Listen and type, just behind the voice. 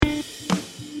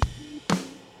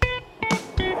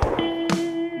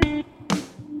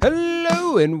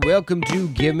Hello and welcome to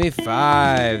Give Me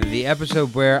Five, the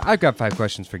episode where I've got 5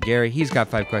 questions for Gary, he's got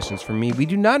 5 questions for me. We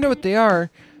do not know what they are,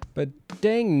 but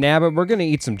dang nabbit, we're going to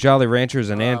eat some Jolly Ranchers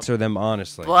and answer them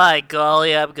honestly. By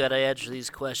golly, I'm going to answer these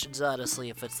questions honestly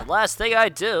if it's the last thing I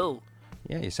do.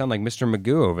 Yeah, you sound like Mr.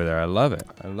 Magoo over there. I love it.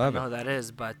 I love it. I know that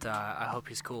is, but I hope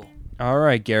he's cool. All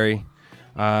right, Gary.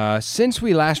 Since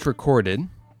we last recorded,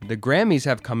 the Grammys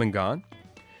have come and gone.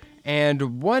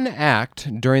 And one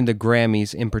act during the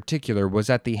Grammys in particular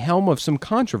was at the helm of some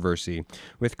controversy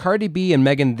with Cardi B and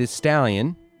Megan Thee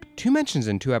Stallion. 2 mentions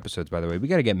in 2 episodes, by the way. We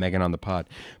got to get Megan on the pod.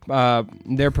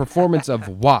 Their performance of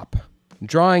WAP,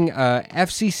 drawing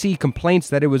FCC complaints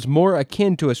that it was more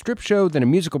akin to a strip show than a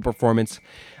musical performance.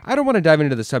 I don't want to dive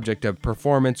into the subject of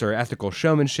performance or ethical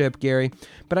showmanship, Gary,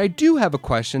 but I do have a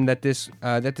question that this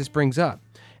brings up.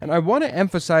 And I want to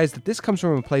emphasize that this comes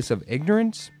from a place of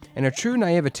ignorance and a true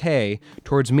naivete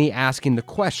towards me asking the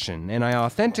question, and I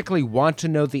authentically want to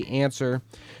know the answer.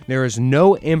 There is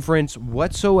no inference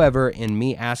whatsoever in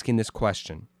me asking this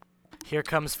question. Here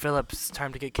comes Phillips.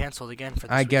 Time to get canceled again for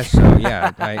this I week. guess so,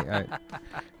 yeah.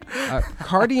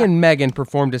 Cardi and Megan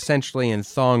performed essentially in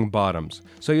thong bottoms.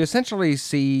 So you essentially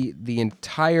see the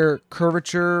entire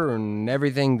curvature and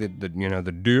everything,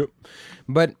 the dip.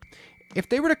 But if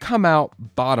they were to come out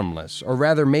bottomless, or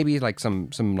rather maybe like some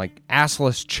like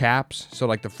assless chaps, so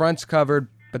like the front's covered,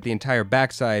 but the entire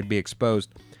backside be exposed,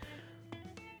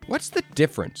 what's the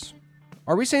difference?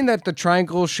 Are we saying that the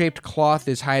triangle-shaped cloth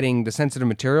is hiding the sensitive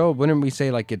material? Wouldn't we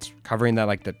say like it's covering that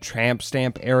like the tramp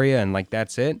stamp area and like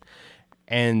that's it?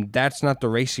 And that's not the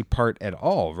racy part at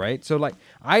all, right? So like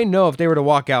I know if they were to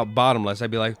walk out bottomless, I'd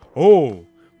be like, oh,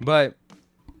 but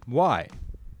why?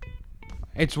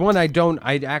 It's one I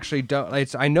actually don't.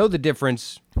 I know the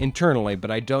difference internally,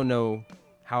 but I don't know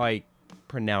how I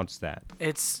pronounce that.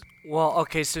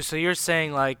 Okay, so you're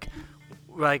saying like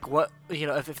what,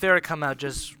 if they were to come out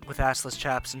just with assless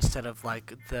chaps instead of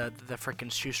like the frickin'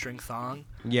 shoestring thong.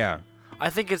 Yeah. I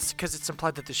think it's because it's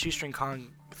implied that the shoestring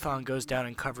thong goes down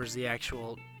and covers the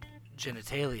actual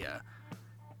genitalia.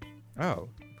 Oh.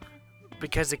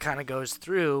 Because it kind of goes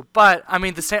through, but I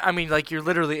mean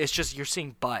you're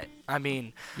seeing butt. I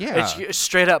mean, yeah, it's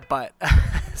straight up butt.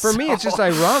 For me, it's just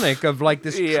ironic of like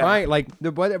this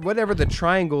whatever the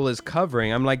triangle is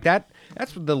covering. I'm like that's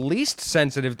the least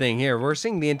sensitive thing here. We're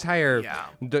seeing the entire,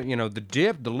 the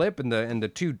dip, the lip, and the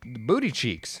 2 booty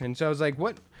cheeks. And so I was like,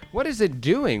 what is it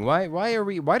doing? Why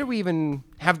do we even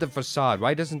have the facade?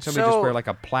 Why doesn't somebody just wear like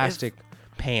a plastic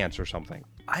pants or something?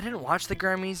 I didn't watch the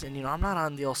Grammys, and I'm not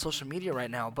on the old social media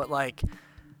right now. But like,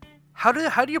 how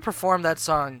do you perform that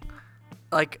song,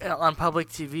 like on public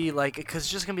TV? Like, because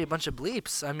it's just gonna be a bunch of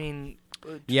bleeps. I mean,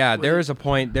 yeah, there is a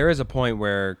point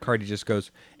where Cardi just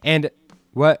goes, and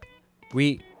what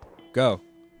we go.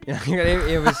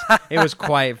 it was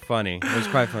quite funny. It was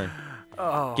quite funny.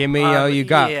 Oh, give me all you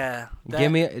got. Yeah,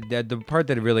 give me the part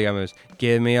that really got me was,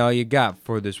 give me all you got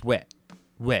for this wet.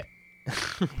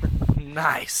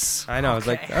 Nice. I know. Okay. I was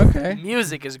like, okay.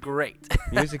 Music is great.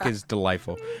 Music is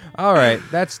delightful. All right,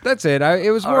 that's it.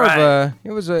 It was more of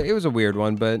a weird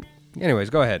one, but anyways,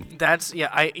 go ahead.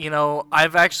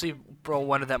 I've actually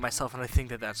wondered that myself, and I think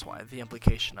that's why the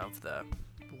implication of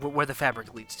where the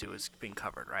fabric leads to is being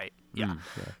covered, right? Yeah.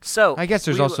 Yeah. So I guess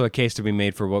there's also a case to be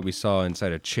made for what we saw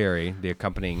inside of Cherry, the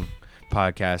accompanying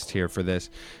podcast here for this,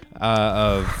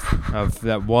 of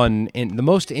that one the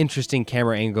most interesting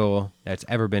camera angle that's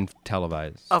ever been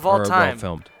televised of all time, well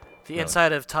filmed. The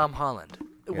inside of Tom Holland,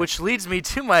 which leads me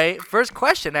to my first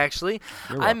question. Actually,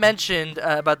 I mentioned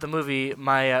about the movie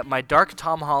my dark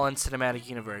Tom Holland cinematic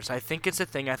universe. I think it's a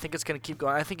thing. I think it's gonna keep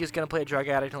going. I think he's gonna play a drug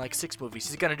addict in like 6 movies.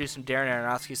 He's gonna do some Darren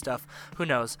Aronofsky stuff. Who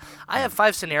knows? I have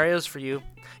 5 scenarios for you.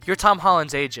 You're Tom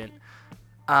Holland's agent.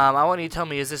 I want you to tell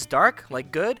me, is this dark, like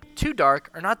good, too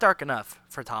dark, or not dark enough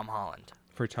for Tom Holland?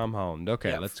 For Tom Holland.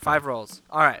 Okay, let's go. 5 roles.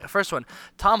 All right, first one.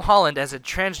 Tom Holland as a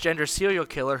transgender serial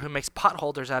killer who makes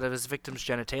potholders out of his victims'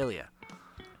 genitalia.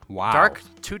 Wow. Dark,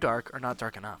 too dark, or not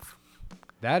dark enough?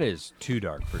 That is too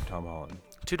dark for Tom Holland.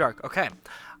 Too dark, okay.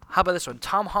 How about this one?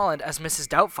 Tom Holland as Mrs.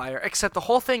 Doubtfire, except the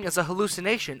whole thing is a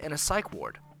hallucination in a psych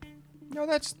ward. No,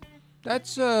 that's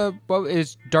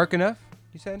is dark enough,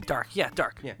 you said? Dark, yeah,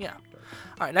 dark. Yeah.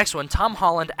 All right, next one. Tom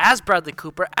Holland as Bradley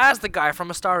Cooper as the guy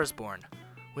from A Star Is Born.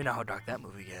 We know how dark that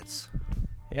movie gets.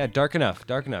 Yeah, dark enough.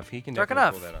 He can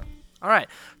definitely pull that off. All right.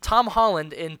 Tom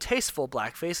Holland in tasteful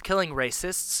blackface killing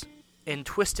racists in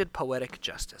Twisted Poetic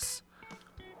Justice.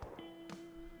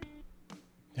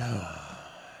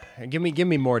 Give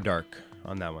me more dark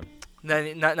on that one.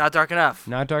 Not dark enough.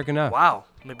 Not dark enough. Wow.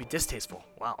 Maybe distasteful.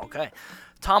 Wow, okay.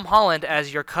 Tom Holland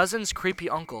as your cousin's creepy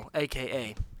uncle,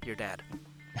 a.k.a. your dad.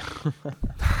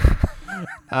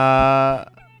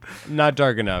 Not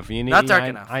dark enough. You need, Not dark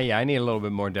enough. I need a little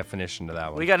bit more definition to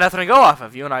that one. We got nothing to go off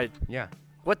of. You and I. Yeah.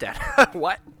 What that?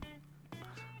 What?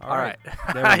 All right.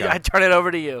 There we go. I turn it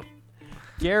over to you.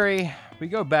 Gary, we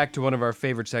go back to one of our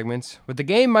favorite segments with the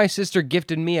game my sister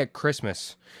gifted me at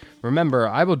Christmas. Remember,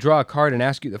 I will draw a card and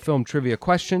ask you the film trivia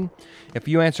question. If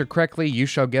you answer correctly, you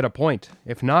shall get a point.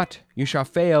 If not, you shall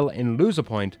fail and lose a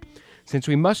point. Since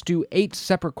we must do 8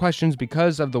 separate questions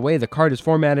because of the way the card is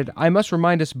formatted, I must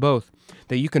remind us both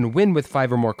that you can win with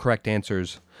 5 or more correct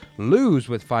answers, lose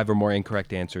with 5 or more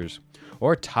incorrect answers,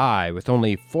 or tie with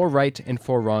only 4 right and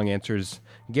 4 wrong answers.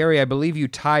 Gary, I believe you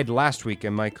tied last week,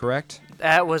 am I correct?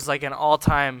 That was like an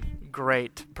all-time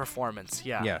great performance.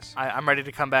 Yeah. Yes. I'm ready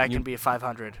to come back and be a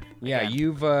 500. Yeah,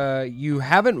 again. you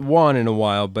haven't won in a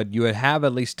while, but you have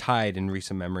at least tied in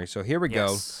recent memory. So here we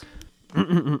Yes.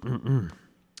 go.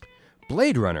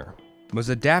 Blade Runner was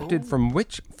adapted from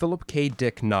which Philip K.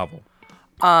 Dick novel?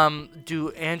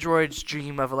 Do androids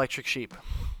dream of electric sheep?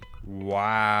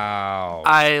 Wow.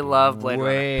 I love Blade Runner.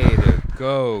 Way to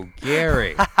go,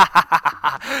 Gary.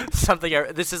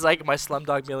 This is like my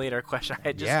Slumdog Millionaire question.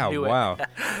 I just knew wow. it.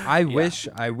 I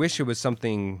wish it was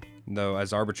something though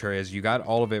as arbitrary as you got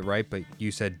all of it right, but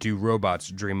you said do robots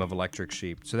dream of electric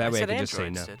sheep? So that way I said could just say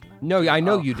androids, no. didn't I? No, I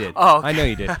know you did. Oh, okay. I know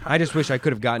you did. I just wish I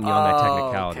could have gotten you on that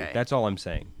technicality. Okay. That's all I'm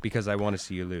saying because I want to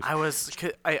see you lose.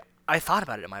 I thought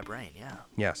about it in my brain. Yeah.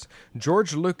 Yes.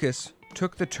 George Lucas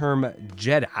took the term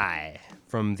Jedi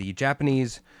from the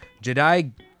Japanese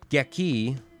Jedi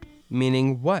Geki,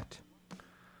 meaning what?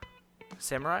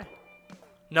 Samurai?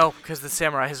 No, because the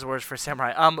samurai is the word for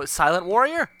samurai. Silent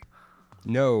warrior?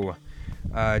 No.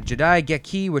 Jedi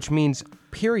Geki, which means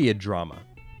period drama.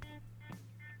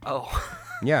 Oh.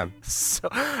 Yeah. So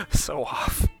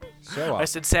off. So I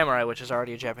said samurai, which is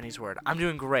already a Japanese word. I'm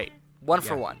doing great. One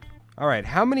for one. All right.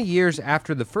 How many years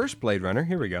after the first Blade Runner?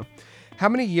 Here we go. How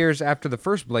many years after the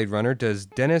first Blade Runner does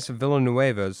Denis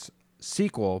Villeneuve's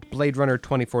sequel, Blade Runner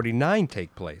 2049,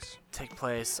 take place?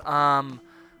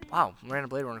 Wow, random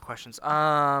Blade Runner questions.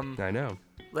 I know.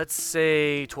 Let's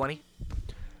say 20.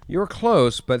 You were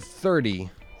close, but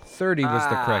 30. 30 was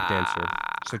the correct answer.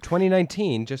 So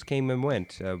 2019 just came and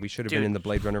went. We should have been in the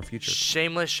Blade Runner future.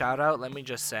 Shameless shout out. Let me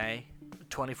just say,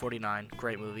 2049,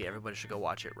 great movie. Everybody should go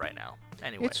watch it right now.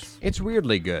 Anyways, It's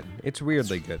weirdly good. It's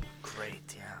weirdly good.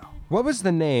 great. Yeah. What was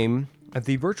the name of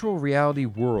the virtual reality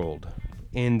world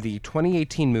in the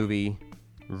 2018 movie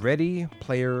Ready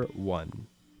Player One?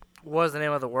 What was the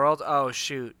name of the world? Oh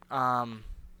shoot. I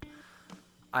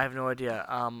have no idea.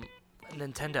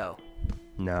 Nintendo.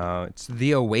 No, it's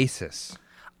The Oasis.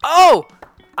 Oh,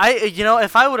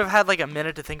 if I would have had like a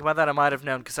minute to think about that, I might have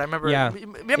known because I remember. Yeah.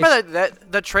 Remember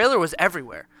that the trailer was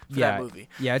everywhere for that movie.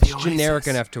 Yeah, it's The generic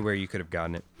Oasis. enough to where you could have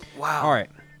gotten it. Wow. All right.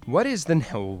 What is the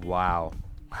wow.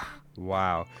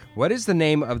 What is the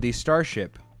name of the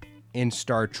starship in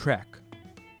Star Trek?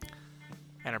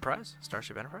 Enterprise?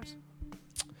 Starship Enterprise?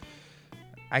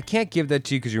 I can't give that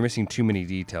to you because you're missing too many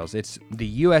details. It's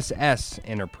the USS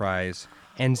Enterprise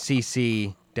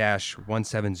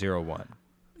NCC-1701.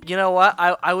 You know what?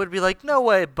 I would be like, no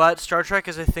way, but Star Trek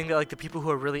is a thing that like the people who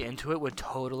are really into it would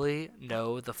totally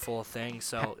know the full thing.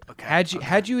 So okay.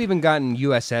 Had you even gotten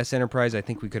USS Enterprise, I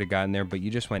think we could have gotten there, but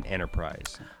you just went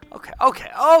Enterprise.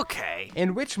 Okay.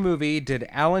 In which movie did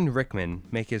Alan Rickman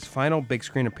make his final big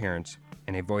screen appearance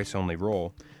in a voice-only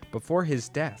role before his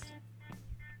death?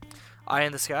 Eye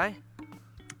in the Sky?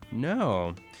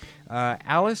 No.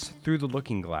 Alice Through the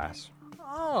Looking Glass.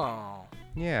 Oh.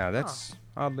 Yeah, that's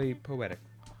oddly poetic.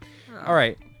 All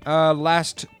right,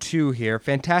 last two here.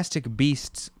 Fantastic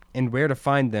Beasts and Where to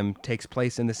Find Them takes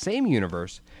place in the same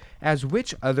universe as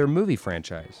which other movie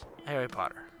franchise? Harry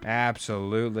Potter.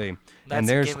 Absolutely. That's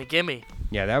a gimme.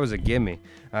 Yeah, that was a gimme.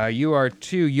 You are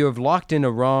two. You have locked in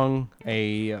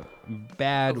a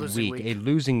bad losing week, week. a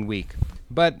losing week.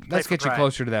 But let's get you pride.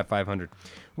 closer to that 500.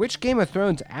 Which Game of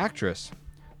Thrones actress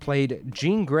played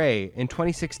Jean Grey in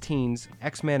 2016's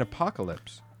X-Men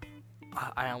Apocalypse?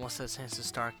 I almost said Sansa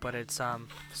Stark, but it's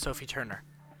Sophie Turner.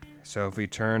 Sophie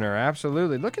Turner,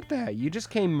 absolutely. Look at that. You just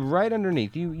came right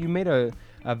underneath. You made a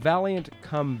valiant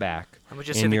comeback. Let me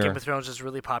just say that Game of Thrones was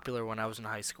really popular when I was in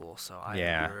high school, so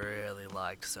I really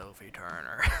liked Sophie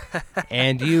Turner.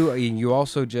 And you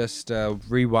also just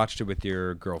rewatched it with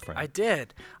your girlfriend. I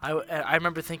did. I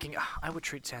remember thinking, I would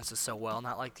treat Sansa so well,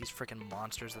 not like these freaking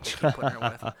monsters that they keep putting her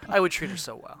with. I would treat her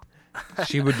so well.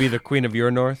 She would be the queen of your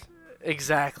north?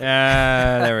 Exactly.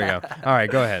 There we go. All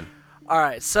right, go ahead. All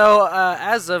right, so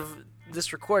as of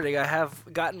this recording, I have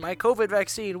gotten my COVID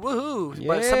vaccine. Woohoo! Yay.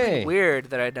 But something weird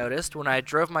that I noticed when I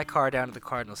drove my car down to the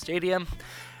Cardinal Stadium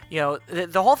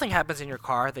the whole thing happens in your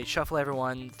car. They shuffle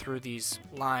everyone through these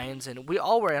lines, and we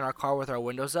all were in our car with our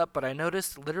windows up, but I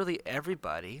noticed literally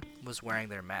everybody was wearing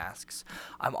their masks.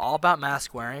 I'm all about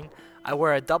mask wearing. I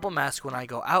wear a double mask when I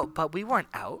go out, but we weren't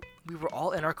out. We were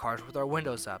all in our cars with our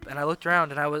windows up, and I looked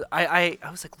around, and I was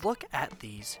like, look at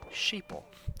these sheeple.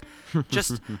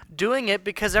 Just doing it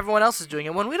because everyone else is doing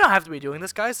it when we don't have to be doing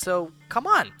this, guys, so come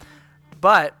on.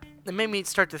 But it made me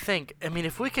start to think, I mean,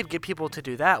 if we could get people to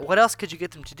do that, what else could you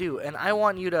get them to do? And I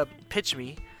want you to pitch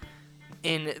me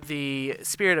in the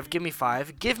spirit of Give Me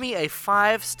Five. Give me a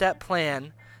 5-step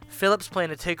plan, Philip's plan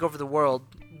to take over the world,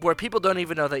 where people don't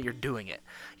even know that you're doing it.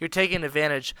 You're taking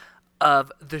advantage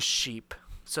of the sheep.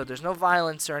 So there's no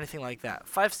violence or anything like that.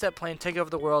 5-step plan, take over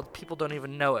the world. People don't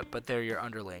even know it, but they're your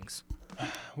underlings.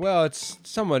 Well, it's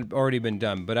somewhat already been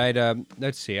done, but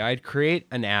I'd create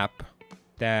an app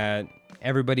that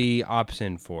everybody opts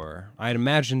in for. I'd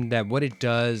imagine that what it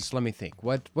does, let me think,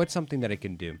 what's something that it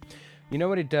can do? You know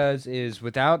what it does is,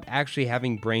 without actually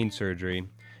having brain surgery,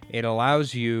 it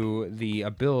allows you the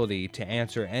ability to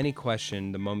answer any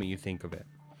question the moment you think of it,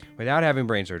 without having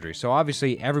brain surgery. So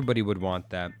obviously everybody would want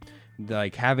that.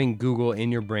 Like having Google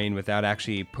in your brain without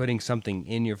actually putting something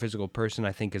in your physical person,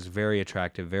 I think is very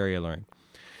attractive, very alluring.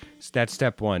 So that's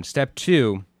step one. Step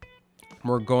two,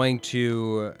 we're going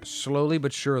to slowly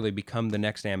but surely become the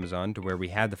next Amazon, to where we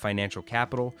have the financial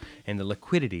capital and the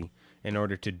liquidity in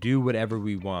order to do whatever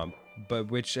we want.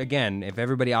 But which, again, if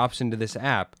everybody opts into this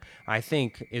app, I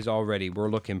think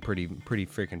we're looking pretty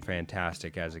freaking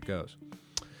fantastic as it goes.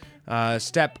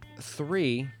 Step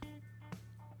three,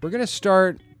 we're going to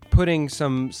start putting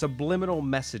some subliminal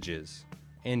messages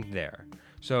in there.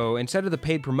 So instead of the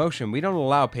paid promotion, we don't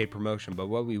allow paid promotion, but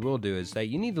what we will do is that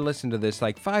you need to listen to this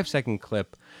like 5-second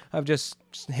clip of just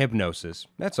hypnosis.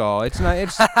 That's all.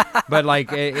 But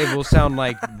like it will sound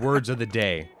like words of the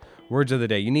day. Words of the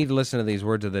day. You need to listen to these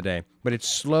words of the day. But it's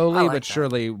slowly but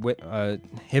surely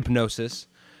hypnosis.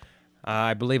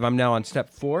 I believe I'm now on step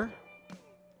 4.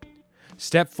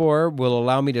 Step 4 will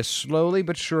allow me to slowly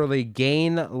but surely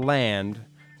gain land,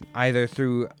 either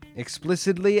through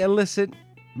explicitly illicit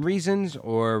reasons,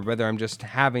 or whether I'm just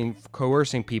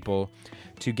coercing people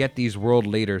to get these world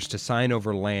leaders to sign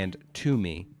over land to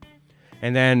me.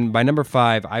 And then by number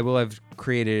 5, I will have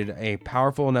created a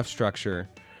powerful enough structure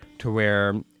to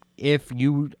where if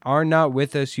you are not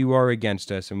with us, you are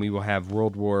against us, and we will have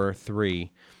World War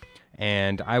III,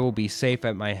 and I will be safe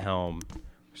at my helm,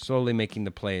 slowly making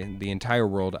the entire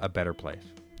world a better place.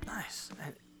 Nice.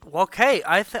 Well, okay,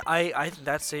 I think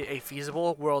that's a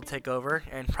feasible world takeover,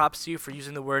 and props to you for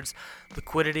using the words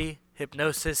liquidity,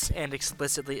 hypnosis, and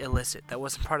explicitly illicit. That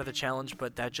wasn't part of the challenge,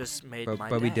 but that just made my day.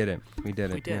 But we did it. We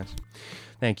did. Yes.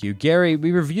 Thank you. Gary,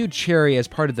 we reviewed Cherry as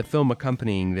part of the film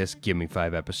accompanying this Give Me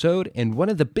 5 episode, and one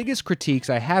of the biggest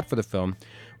critiques I had for the film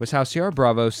was how Ciara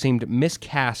Bravo seemed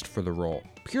miscast for the role,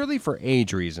 purely for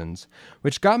age reasons,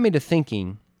 which got me to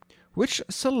thinking, which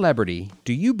celebrity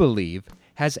do you believe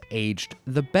has aged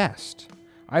the best?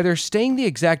 Either staying the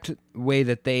exact way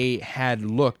that they had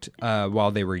looked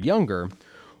while they were younger,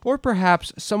 or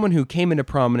perhaps someone who came into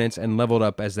prominence and leveled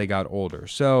up as they got older.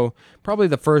 So probably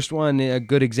the first one, a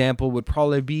good example would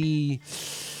probably be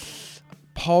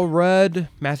Paul Rudd,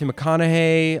 Matthew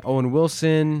McConaughey, Owen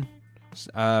Wilson,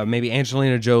 maybe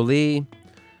Angelina Jolie,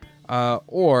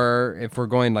 or if we're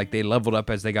going like they leveled up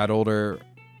as they got older,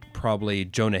 probably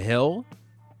Jonah Hill,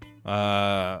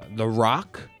 The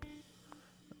Rock.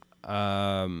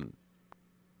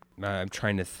 I'm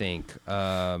trying to think.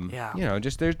 Yeah. You know,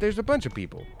 just there's a bunch of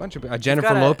people.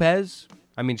 Jennifer Lopez.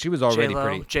 I mean, she was already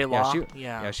pretty. J-Law.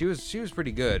 Yeah, she was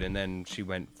pretty good, and then she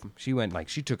went like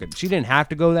she took it. She didn't have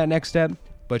to go that next step,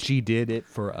 but she did it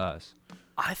for us.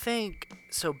 I think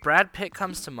so. Brad Pitt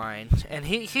comes to mind, and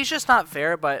he's just not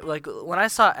fair. But like when I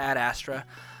saw Ad Astra,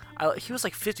 he was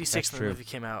like 56 when the movie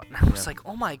came out, and I was like,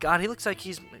 oh my god, he looks like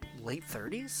he's late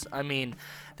 30s. I mean,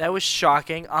 that was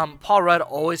shocking. Paul Rudd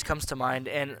always comes to mind,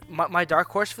 and my dark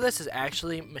horse for this is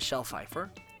actually Michelle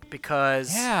Pfeiffer,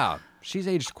 because she's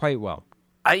aged quite well.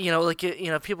 People would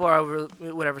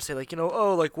say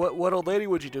like, what old lady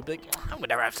would you do? Be like, I would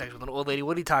never have sex with an old lady.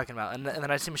 What are you talking about? And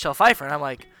then I see Michelle Pfeiffer, and I'm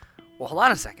like, well, hold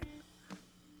on a second.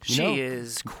 She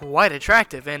is quite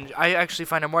attractive, and I actually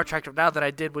find her more attractive now than I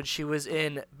did when she was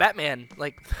in Batman,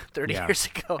 like 30 years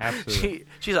ago. Absolutely.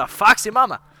 She's a foxy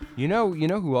mama. You know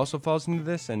who also falls into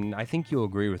this, and I think you'll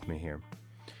agree with me here.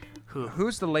 Who?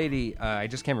 Who's the lady? I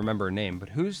just can't remember her name, but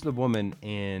who's the woman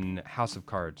in House of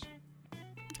Cards?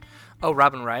 Oh,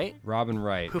 Robin Wright. Robin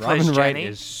Wright. Who plays Robin Wright Jenny?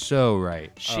 is so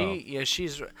right.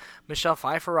 She's Michelle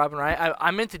Pfeiffer. Robin Wright.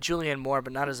 I'm into Julianne Moore,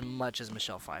 but not as much as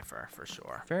Michelle Pfeiffer for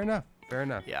sure. Fair enough.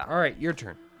 Yeah. All right, your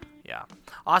turn. Yeah.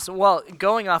 Awesome. Well,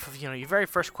 going off of your very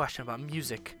first question about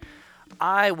music,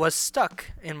 I was stuck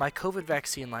in my COVID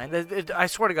vaccine line. I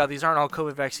swear to God, these aren't all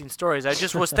COVID vaccine stories. I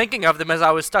just was thinking of them as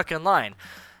I was stuck in line.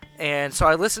 And so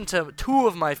I listened to two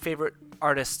of my favorite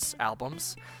artists'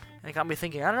 albums, and it got me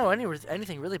thinking, I don't know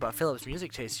anything really about Philip's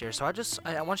music taste here, so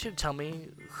I want you to tell me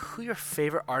who your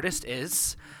favorite artist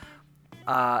is,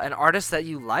 an artist that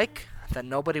you like, that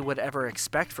nobody would ever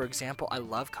expect. For example, I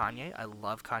love Kanye. I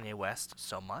love Kanye West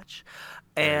so much.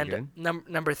 And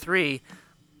number 3,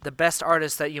 the best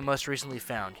artist that you most recently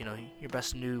found, your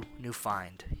best new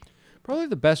find. Probably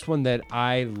the best one that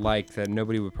I like that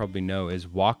nobody would probably know is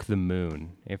Walk the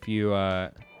Moon. If you,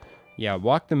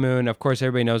 Walk the Moon. Of course,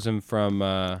 everybody knows him from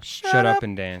Shut Up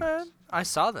and Dance. I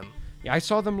saw them. Yeah, I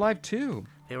saw them live too.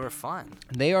 They were fun.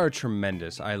 They are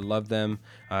tremendous. I love them.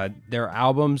 Their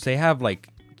albums, they have like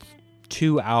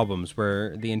 2 albums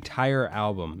where the entire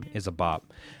album is a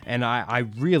bop. And I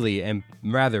really am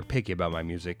rather picky about my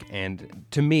music. And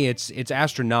to me, it's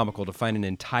astronomical to find an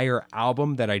entire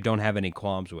album that I don't have any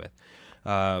qualms with.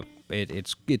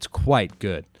 It's quite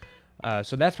good.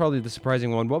 So that's probably the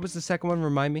surprising one. What was the second one?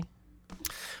 Remind me.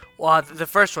 Well, the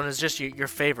first one is just your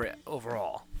favorite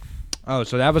overall. Oh,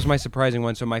 so that was my surprising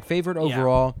one. So my favorite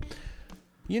overall,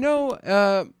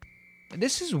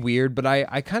 this is weird, but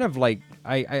I kind of like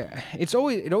it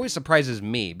always surprises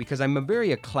me because I'm a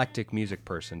very eclectic music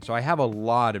person. So I have a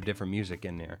lot of different music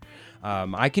in there.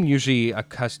 I can usually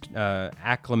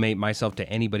acclimate myself to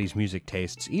anybody's music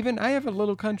tastes. Even I have a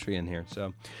little country in here,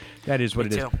 so that is what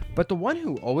it is. But the one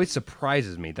who always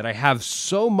surprises me that I have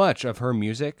so much of her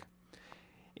music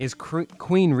is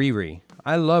Queen Riri.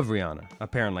 I love Rihanna,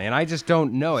 apparently, and I just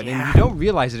don't know it. Yeah. And you don't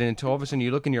realize it until all of a sudden you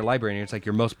look in your library and it's like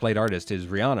your most played artist is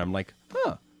Rihanna. I'm like,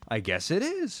 I guess it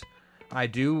is. I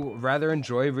do rather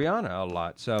enjoy Rihanna a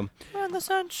lot. So when the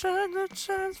sun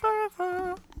shines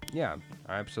forever. Yeah,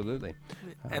 absolutely.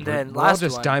 And then we're last all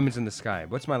just one. Diamonds in the sky.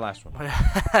 What's my last one?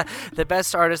 The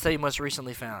best artist that you most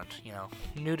recently found.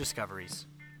 New discoveries.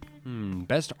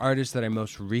 Best artist that I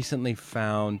most recently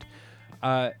found.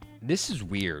 This is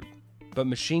weird, but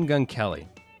Machine Gun Kelly.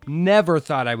 Never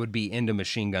thought I would be into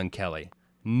Machine Gun Kelly.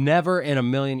 Never in a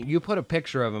million. You put a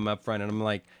picture of him up front, and I'm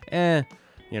like,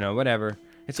 whatever.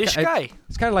 This guy.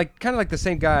 It's kind of like the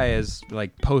same guy as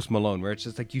like Post Malone, where it's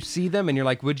just like you see them and you're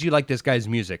like, would you like this guy's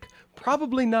music?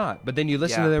 Probably not. But then you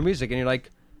listen to their music and you're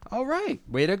like, all right,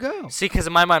 way to go. See, because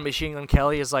in my mind, Machine Gun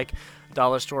Kelly is like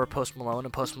Dollar Store Post Malone,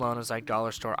 and Post Malone is like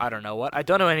Dollar Store I don't know what. I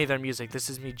don't know any of their music. This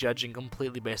is me judging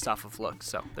completely based off of looks.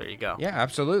 So there you go. Yeah,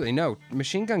 absolutely. No,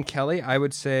 Machine Gun Kelly, I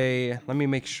would say, let me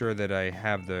make sure that I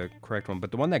have the correct one.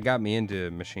 But the one that got me into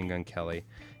Machine Gun Kelly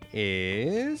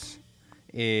is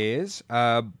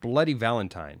Bloody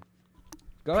Valentine.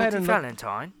 Go ahead and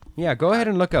Valentine. Yeah, go ahead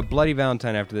and look up Bloody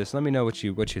Valentine after this. Let me know what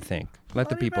you think. Let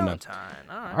the people know.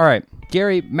 All right,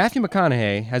 Gary, Matthew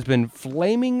McConaughey has been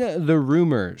flaming the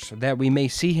rumors that we may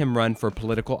see him run for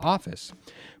political office.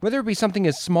 Whether it be something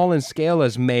as small in scale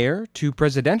as mayor to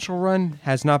presidential run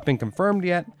has not been confirmed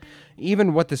yet.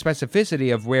 Even what the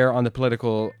specificity of where on the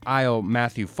political aisle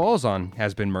Matthew falls on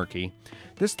has been murky.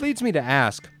 This leads me to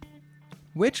ask,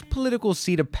 which political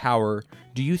seat of power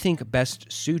do you think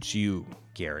best suits you,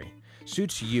 Gary?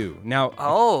 Suits you.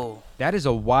 Now, that is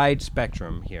a wide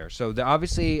spectrum here. So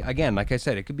obviously, again, like I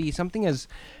said, it could be something as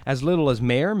little as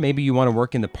mayor. Maybe you want to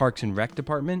work in the Parks and Rec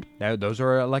department. Those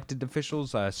are elected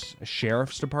officials.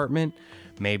 Sheriff's department.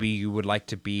 Maybe you would like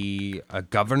to be a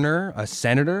governor, a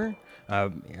senator.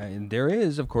 And there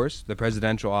is, of course, the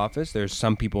presidential office. There's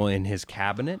some people in his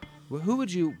cabinet. Where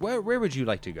would you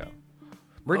like to go?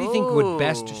 Where do you think would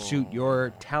best suit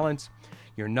your talents,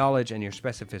 your knowledge, and your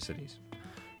specificities?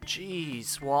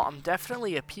 Jeez, well, I'm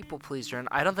definitely a people pleaser, and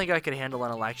I don't think I could handle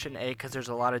an election, because there's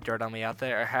a lot of dirt on me out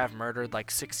there. I have murdered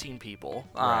like 16 people.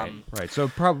 Right. So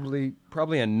probably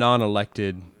a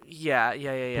non-elected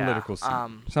political seat.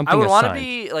 Something I would want to assigned.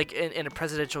 be like in a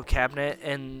presidential cabinet,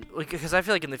 and because I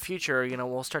feel like in the future,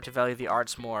 we'll start to value the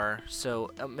arts more. So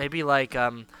maybe like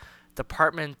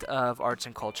Department of Arts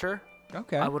and Culture.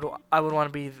 Okay. I would want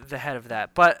to be the head of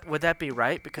that. But would that be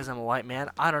right because I'm a white man?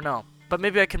 I don't know. But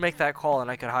maybe I could make that call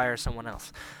and I could hire someone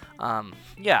else.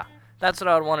 That's what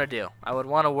I would want to do. I would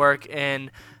want to work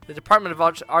in the Department of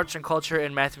Arts and Culture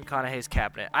in Matthew McConaughey's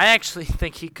cabinet. I actually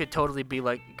think he could totally be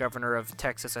like governor of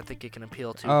Texas. I think he can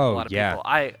appeal to a lot of people.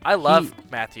 I love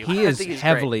Matthew. He is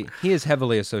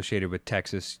heavily associated with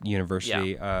Texas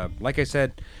University. Yeah. Like I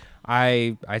said,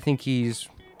 I think he's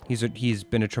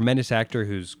been a tremendous actor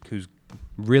who's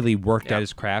really worked at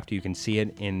his craft. You can see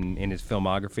it in his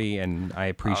filmography, and I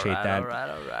appreciate that. All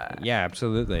right. Yeah,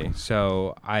 absolutely.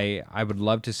 So I would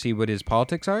love to see what his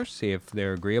politics are, see if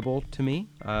they're agreeable to me.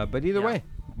 But either way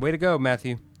to go,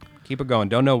 Matthew. Keep it going.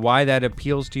 Don't know why that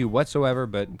appeals to you whatsoever,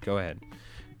 but go ahead.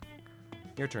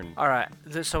 Your turn. All right.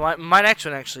 So my next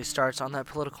one actually starts on that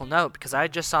political note because I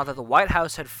just saw that the White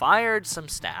House had fired some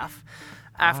staff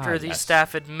after these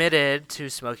staff admitted to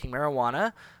smoking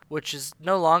marijuana, which is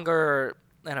no longer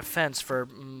an offense for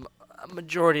a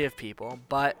majority of people,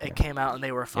 but it came out and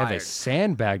they were fired. Yeah, they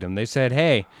sandbagged them. They said,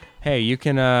 hey, you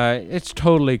can, it's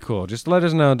totally cool. Just let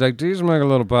us know. Like, do you smoke a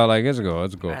little pot? Like, it's cool.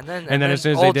 And then as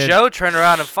soon as old they did, Joe turned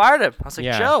around and fired him. I was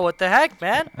like, Joe, what the heck,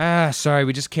 man? Sorry,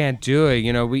 we just can't do it.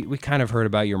 You know, we kind of heard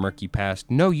about your murky past.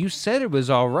 No, you said it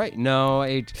was all right. No,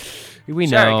 we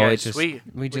Sorry, know. Guys, it's just, we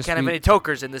can't have any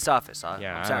tokers in this office.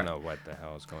 Yeah, I'm I sorry. don't know what the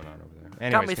hell is going on over there.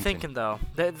 Anyways, Got me thinking, though.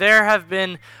 There have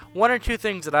been one or two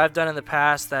things that I've done in the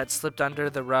past that slipped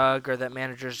under the rug or that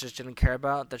managers just didn't care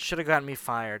about that should have gotten me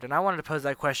fired. And I wanted to pose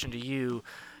that question to you.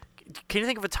 Can you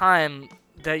think of a time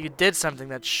that you did something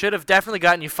that should have definitely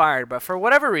gotten you fired, but for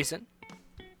whatever reason,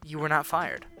 you were not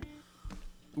fired?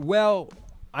 Well,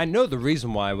 I know the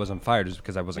reason why I wasn't fired is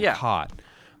because I wasn't caught.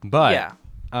 But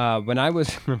when I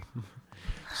was...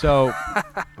 So,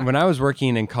 when I was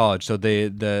working in college, so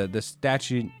the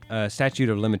statute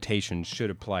of limitations should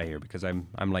apply here because I'm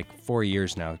like 4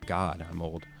 years now. God, I'm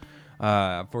old.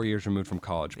 4 years removed from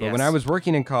college. But when I was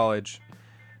working in college,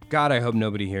 God, I hope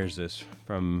nobody hears this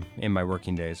from in my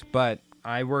working days. But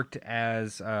I worked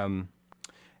as a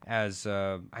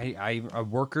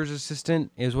worker's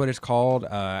assistant is what it's called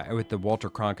with the Walter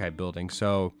Cronkite building.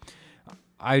 So.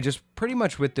 I just pretty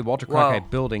much with the Walter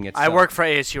Cronkite building itself. I work for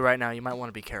ASU right now. You might want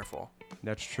to be careful.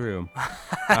 That's true.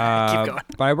 Keep going.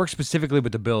 But I work specifically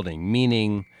with the building,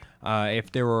 meaning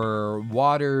if there were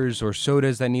waters or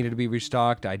sodas that needed to be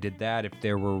restocked, I did that. If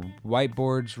there were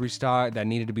whiteboards restocked that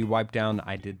needed to be wiped down,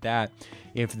 I did that.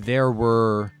 If there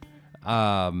were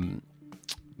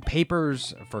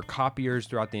papers for copiers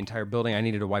throughout the entire building, I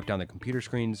needed to wipe down the computer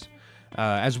screens,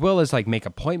 as well as like make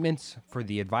appointments for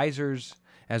the advisors,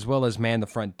 as well as man the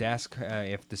front desk.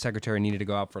 If the secretary needed to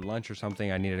go out for lunch or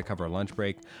something, I needed to cover a lunch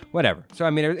break, whatever. So, I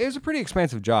mean, it was a pretty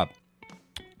expansive job.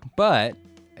 But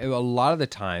a lot of the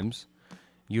times,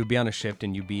 you'd be on a shift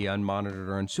and you'd be unmonitored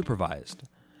or unsupervised.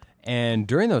 And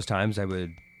during those times, I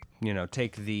would,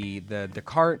 take the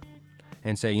cart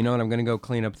and say, you know what, I'm going to go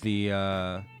clean up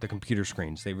the computer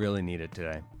screens. They really need it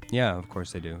today. Yeah, of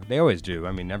course they do. They always do.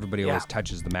 I mean, everybody always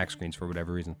touches the Mac screens for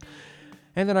whatever reason.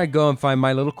 And then I'd go and find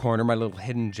my little corner, my little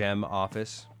hidden gem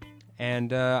office,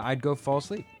 and I'd go fall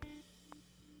asleep.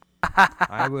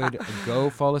 I would go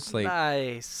fall asleep.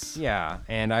 Nice. Yeah,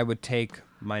 and I would take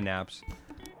my naps.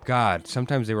 God,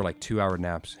 sometimes they were like 2-hour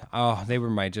naps. Oh, they were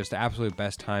my just absolute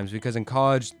best times because in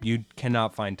college you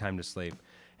cannot find time to sleep.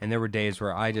 And there were days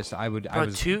where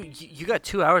you got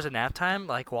 2 hours of nap time,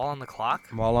 like while on the clock?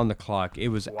 While on the clock. It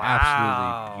was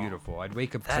absolutely beautiful. I'd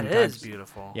wake up sometimes. That is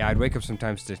beautiful. Yeah, I'd wake up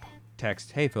sometimes to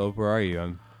text, hey Philip, where are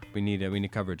you? We need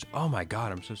coverage. coverage. Oh my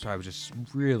God, I'm so sorry. I was just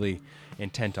really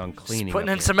intent on cleaning. Just putting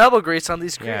in some elbow grease on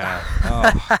these screens. Yeah.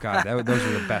 Oh God, those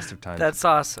are the best of times. That's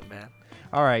awesome, man.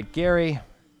 All right, Gary,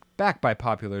 back by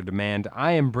popular demand,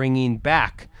 I am bringing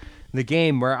back the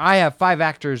game where I have 5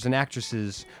 actors and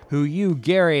actresses who you,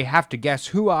 Gary, have to guess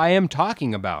who I am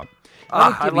talking about.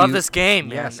 I love this game,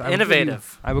 man. Yes,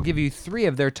 Innovative. I will give you 3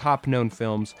 of their top-known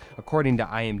films, according to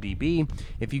IMDb.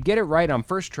 If you get it right on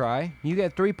first try, you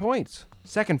get 3 points.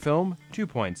 Second film, 2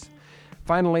 points.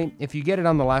 Finally, if you get it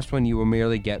on the last one, you will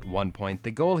merely get 1 point.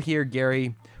 The goal here,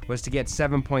 Gary, was to get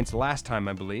 7 points last time,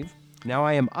 I believe. Now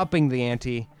I am upping the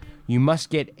ante. You must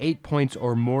get 8 points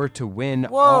or more to win.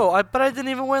 Whoa, but I didn't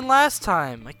even win last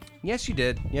time. Yes, you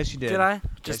did. Yes, you did. Did I?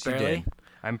 Just yes, barely? You did.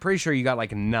 I'm pretty sure you got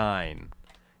like 9.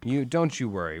 Don't you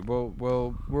worry.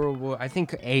 We'll I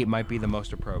think 8 might be the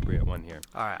most appropriate one here.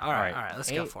 All right. Let's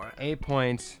go for it. 8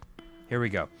 points. Here we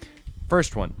go.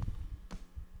 First one.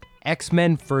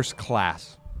 X-Men First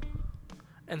Class.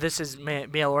 And this is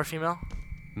male or female?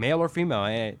 Male or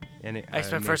female?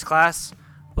 X-Men First Class.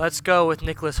 Let's go with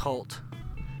Nicholas Hoult.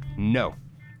 No.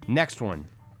 Next one.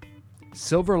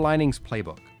 Silver Linings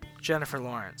Playbook. Jennifer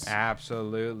Lawrence.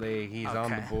 Absolutely. He's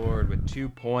on the board with 2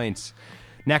 points.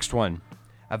 Next one.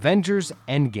 Avengers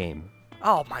Endgame.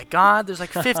 Oh my God, there's like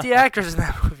 50 actors in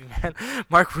that movie, man.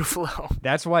 Mark Ruffalo.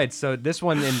 That's why it's so. This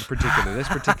one in particular, this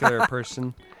particular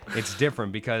person, it's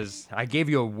different because I gave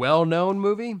you a well-known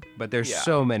movie, but there's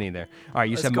so many there. All right,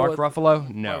 Let's said Mark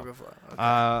Ruffalo? No. Mark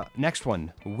Ruffalo. Okay. Next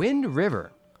one, Wind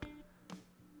River.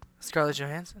 Scarlett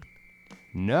Johansson.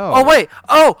 No. Oh wait.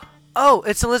 Oh,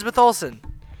 it's Elizabeth Olsen.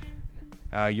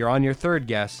 You're on your third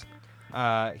guess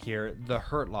here. The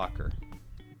Hurt Locker.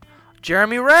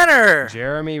 Jeremy Renner.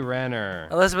 Jeremy Renner.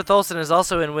 Elizabeth Olsen is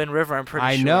also in Wind River, I'm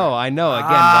pretty sure. I know. Again,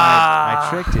 I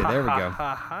tricked you. There we go.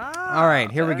 All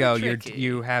right, here we go.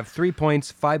 You have 3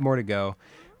 points, 5 more to go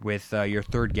with your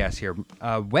third guess here.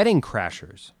 Wedding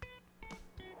Crashers.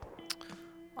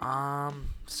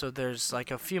 So there's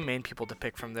like a few main people to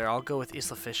pick from there. I'll go with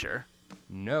Isla Fisher.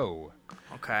 No.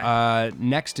 Okay.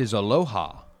 Next is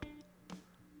Aloha.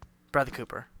 Bradley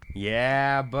Cooper.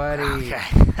 Yeah, buddy. Okay.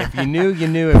 If you knew, you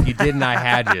knew. If you didn't, I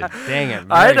had you. Dang it.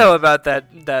 I know about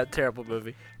that terrible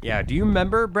movie. Yeah. Do you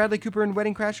remember Bradley Cooper in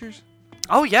Wedding Crashers?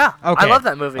 Oh yeah. Okay. I love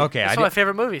that movie. Okay. It's one of my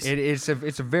favorite movies. It's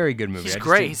a very good movie. He's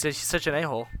great. He's such an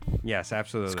a-hole. Yes,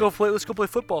 absolutely. Let's go play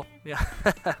football. Yeah.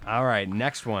 All right.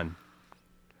 Next one.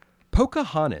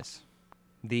 Pocahontas,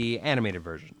 the animated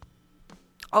version.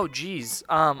 Oh geez.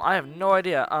 I have no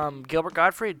idea. Gilbert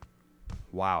Gottfried.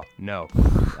 Wow. No.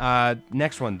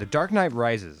 Next one. The Dark Knight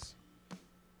Rises.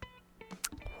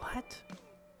 What?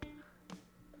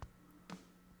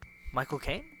 Michael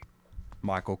Caine?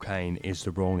 Michael Caine is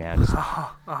the wrong answer.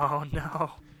 Oh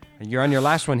no. And you're on your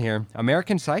last one here.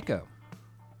 American Psycho.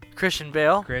 Christian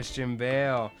Bale. Christian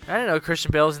Bale. I didn't know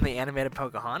Christian Bale was in the animated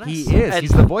Pocahontas. He is.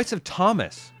 He's the voice of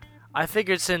Thomas. I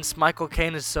figured since Michael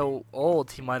Caine is so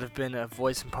old, he might have been a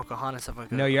voice in Pocahontas of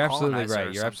like a No, you're absolutely colonizer right. or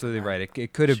You're something. absolutely right.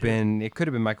 It could have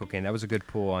been Michael Caine. That was a good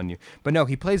pull on you. But no,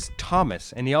 he plays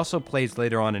Thomas, and he also plays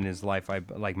later on in his life.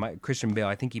 Christian Bale.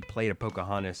 I think he played a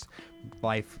Pocahontas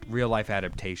real life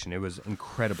adaptation. It was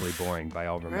incredibly boring by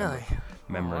all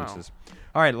remembrances. Oh, wow.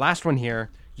 All right, last one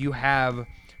here. You have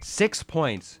 6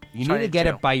 points. You need to get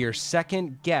it by your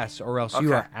second guess, or else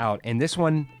you are out. And this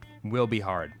one will be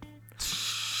hard.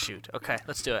 Shoot. Okay,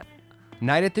 let's do it.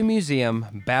 Night at the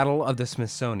Museum, Battle of the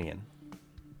Smithsonian.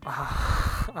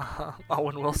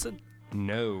 Owen Wilson?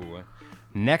 No.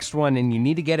 Next one, and you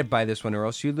need to get it by this one or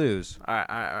else you lose. All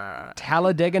right.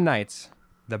 Talladega Nights,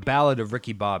 The Ballad of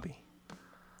Ricky Bobby.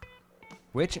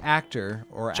 Which actor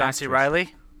or John actress? C.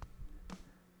 Reilly?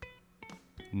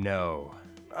 No.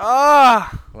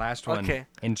 Ah! Last one. Okay.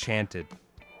 Enchanted.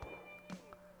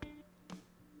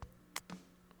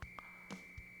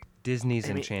 Disney's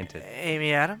Enchanted.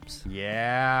 Amy Adams?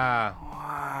 Yeah.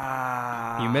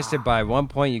 Wow. You missed it by 1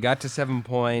 point. You got to 7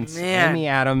 points. Man. Amy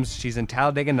Adams, she's in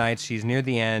Talladega Nights. She's near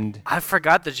the end. I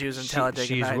forgot that she was in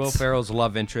Talladega Nights. She's Will Ferrell's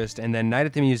love interest. And then Night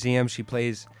at the Museum, she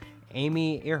plays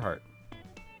Amy Earhart.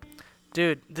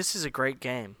 Dude, this is a great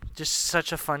game. Just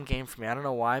such a fun game for me. I don't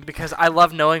know why. Because I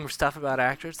love knowing stuff about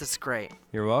actors. That's great.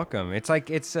 You're welcome. It's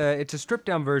a stripped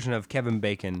down version of Kevin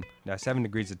Bacon. 7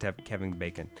 Degrees of Kevin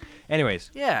Bacon. Anyways,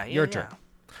 your turn.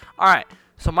 All right.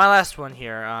 So my last one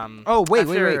here. Wait.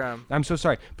 I'm so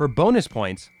sorry. For bonus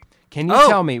points, can you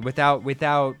tell me without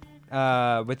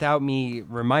me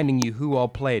reminding you who all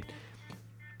played?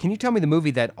 Can you tell me the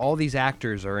movie that all these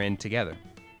actors are in together?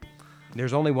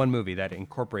 There's only one movie that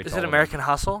incorporates. Is all it of American them.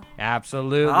 Hustle?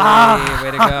 Absolutely.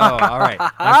 Way to go. All right.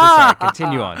 I'm so sorry.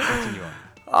 Continue on.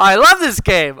 I love this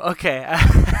game. Okay.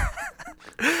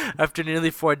 After nearly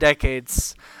 4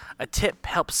 decades, a tip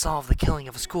helps solve the killing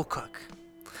of a school cook.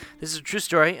 This is a true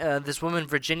story. This woman,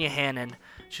 Virginia Hannon,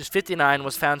 she was 59,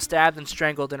 was found stabbed and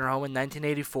strangled in her home in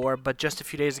 1984, but just a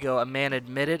few days ago, a man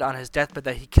admitted on his deathbed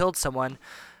that he killed someone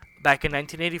back in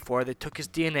 1984. They took his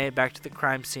DNA back to the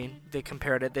crime scene. They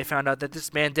compared it. They found out that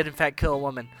this man did, in fact, kill a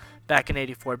woman back in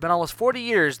 84. It's been almost 40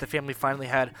 years. The family finally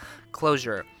had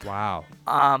closure. Wow.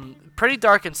 Pretty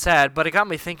dark and sad, but it got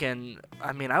me thinking.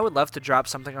 I mean, I would love to drop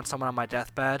something on someone on my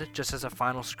deathbed just as a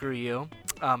final screw you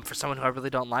for someone who I really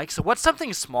don't like. So what's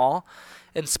something small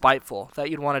and spiteful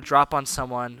that you'd want to drop on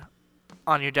someone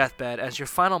on your deathbed as your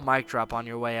final mic drop on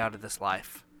your way out of this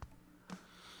life?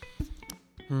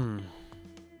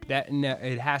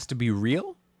 It has to be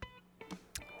real?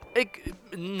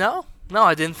 No,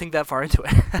 I didn't think that far into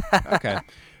it. Okay.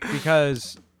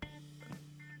 Because,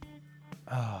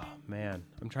 oh, man,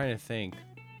 I'm trying to think.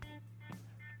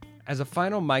 As a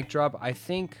final mic drop, I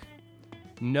think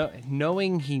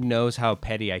knowing he knows how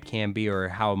petty I can be or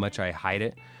how much I hide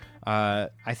it, I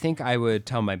think I would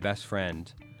tell my best friend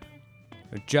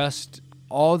just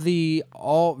re-outline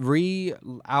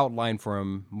for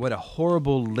him what a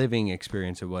horrible living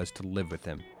experience it was to live with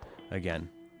him again.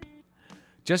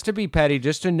 Just to be petty,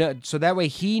 just to know, so that way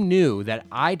he knew that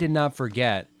I did not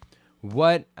forget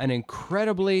what an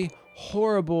incredibly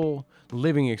horrible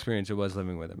living experience it was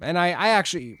living with him. And I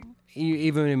actually,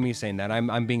 even in me saying that,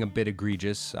 I'm being a bit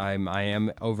egregious. I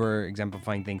am over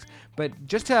exemplifying things. But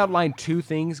just to outline 2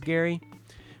 things, Gary,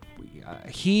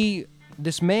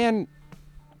 this man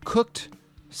cooked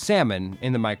salmon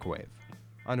in the microwave.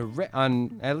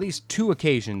 on at least 2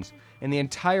 occasions in the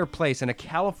entire place in a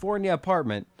California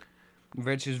apartment,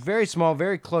 which is very small,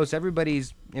 very close.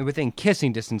 Everybody's within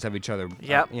kissing distance of each other.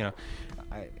 Yep.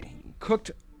 I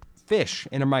cooked fish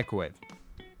in a microwave.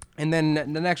 And then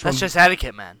the next one... That's just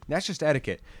etiquette, man. That's just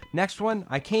etiquette. Next one,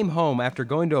 I came home after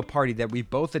going to a party that we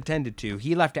both attended to.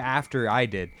 He left after I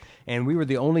did, and we were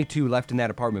the only 2 left in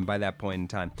that apartment by that point in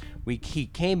time.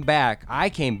 I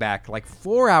came back like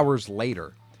 4 hours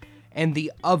later, and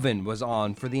the oven was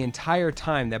on for the entire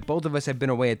time that both of us had been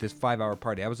away at this 5-hour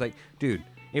party. I was like, dude,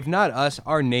 if not us,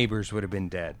 our neighbors would have been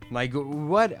dead. Like,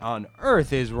 what on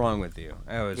earth is wrong with you?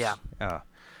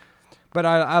 But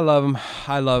I love him.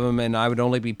 I love him, and I would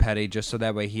only be petty just so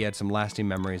that way he had some lasting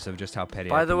memories of just how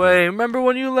petty I By the way, remember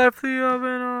when you left the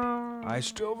oven on? I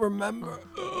still remember.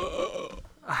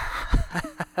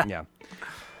 Yeah.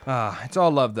 It's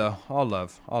all love, though. All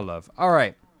love. All love. All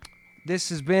right. This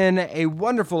has been a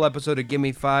wonderful episode of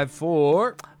Gimme 5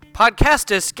 for...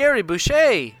 Podcastus Gary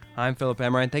Boucher. I'm Philip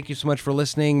Amrine. Thank you so much for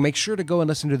listening. Make sure to go and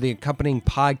listen to the accompanying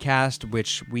podcast,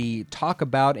 which we talk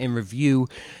about and review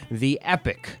the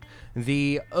epic,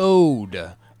 the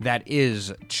ode that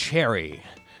is Cherry.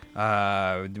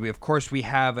 We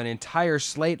have an entire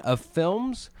slate of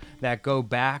films that go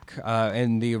back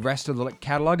in the rest of the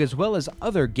catalog, as well as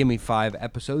other Gimme 5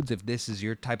 episodes if this is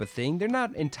your type of thing. They're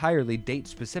not entirely date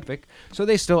specific, so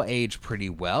they still age pretty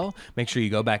well. Make sure you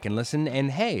go back and listen,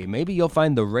 and hey, maybe you'll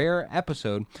find the rare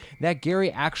episode that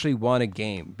Gary actually won a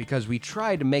game, because we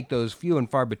try to make those few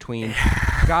and far between.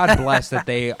 God bless that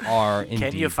they are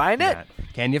indeed. Can you find it?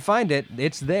 Can you find it?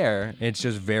 It's there. It's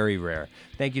just very rare.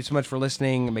 Thank you so much for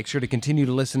listening. Make sure to continue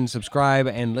to listen, subscribe,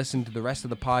 and listen to the rest of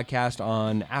the podcast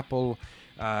on Apple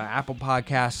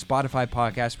Podcasts, Spotify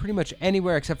Podcasts, pretty much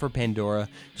anywhere except for Pandora.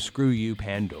 Screw you,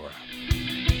 Pandora.